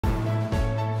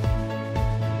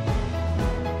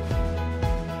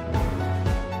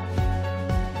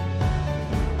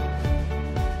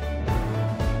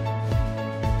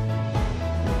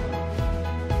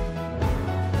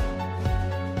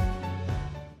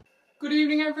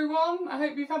evening everyone, I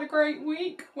hope you've had a great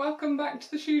week. Welcome back to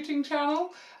the shooting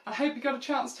channel. I hope you got a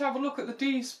chance to have a look at the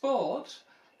D Sport.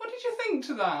 What did you think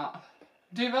to that?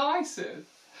 Divisive.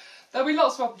 There'll be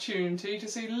lots of opportunity to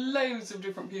see loads of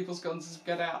different people's guns as we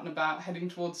get out and about, heading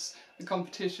towards the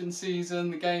competition season,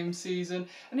 the game season.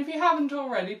 And if you haven't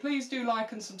already, please do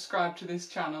like and subscribe to this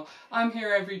channel. I'm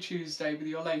here every Tuesday with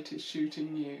your latest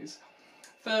shooting news.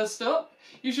 First up,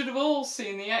 you should have all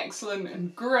seen the excellent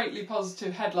and greatly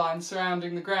positive headlines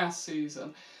surrounding the grouse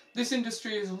season. This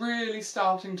industry is really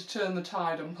starting to turn the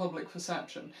tide on public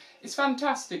perception. It's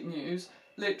fantastic news,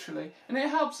 literally, and it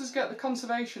helps us get the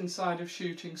conservation side of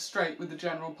shooting straight with the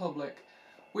general public.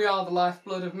 We are the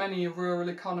lifeblood of many a rural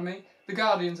economy, the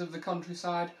guardians of the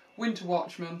countryside, winter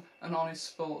watchmen and honest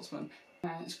sportsmen.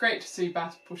 It's great to see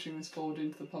BASC pushing this forward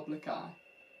into the public eye.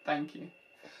 Thank you.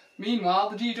 Meanwhile,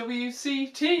 the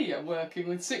GWCT are working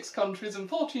with 6 countries and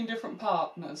 14 different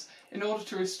partners in order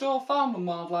to restore farmland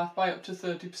wildlife by up to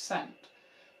 30%.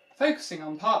 Focusing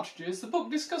on partridges, the book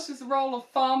discusses the role of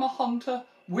farmer, hunter,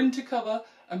 winter cover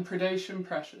and predation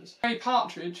pressures. Grey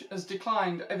partridge has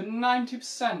declined over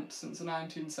 90% since the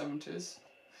 1970s.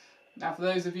 Now, for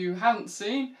those of you who haven't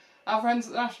seen, our friends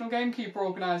at the National Gamekeeper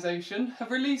Organisation have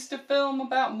released a film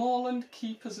about moorland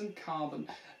keepers and carbon.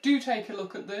 Do take a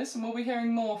look at this and we'll be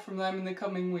hearing more from them in the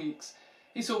coming weeks.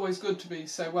 It's always good to be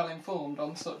so well informed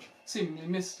on such seemingly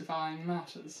mystifying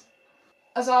matters.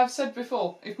 As I've said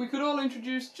before, if we could all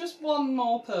introduce just one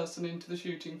more person into the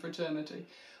shooting fraternity,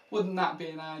 wouldn't that be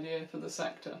an idea for the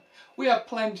sector? We have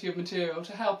plenty of material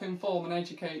to help inform and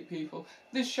educate people,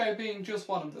 this show being just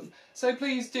one of them. So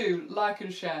please do like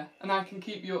and share, and I can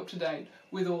keep you up to date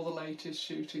with all the latest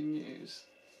shooting news.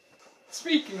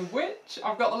 Speaking of which,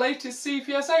 I've got the latest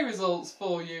CPSA results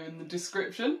for you in the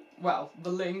description. Well, the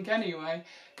link anyway.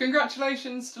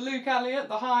 Congratulations to Luke Elliott,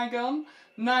 the high gun,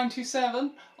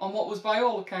 97, on what was by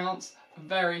all accounts a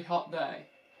very hot day.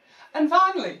 And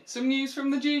finally, some news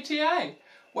from the GTA.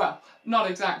 Well,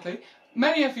 not exactly.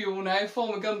 Many of you will know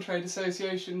former Gun Trade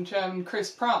Association Chairman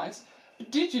Chris Price, but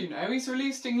did you know he's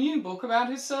released a new book about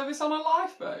his service on a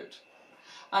lifeboat?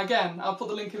 Again, I'll put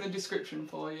the link in the description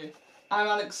for you. I'm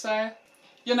Alex Sayer.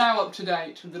 You're now up to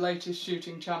date with the latest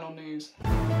shooting channel news.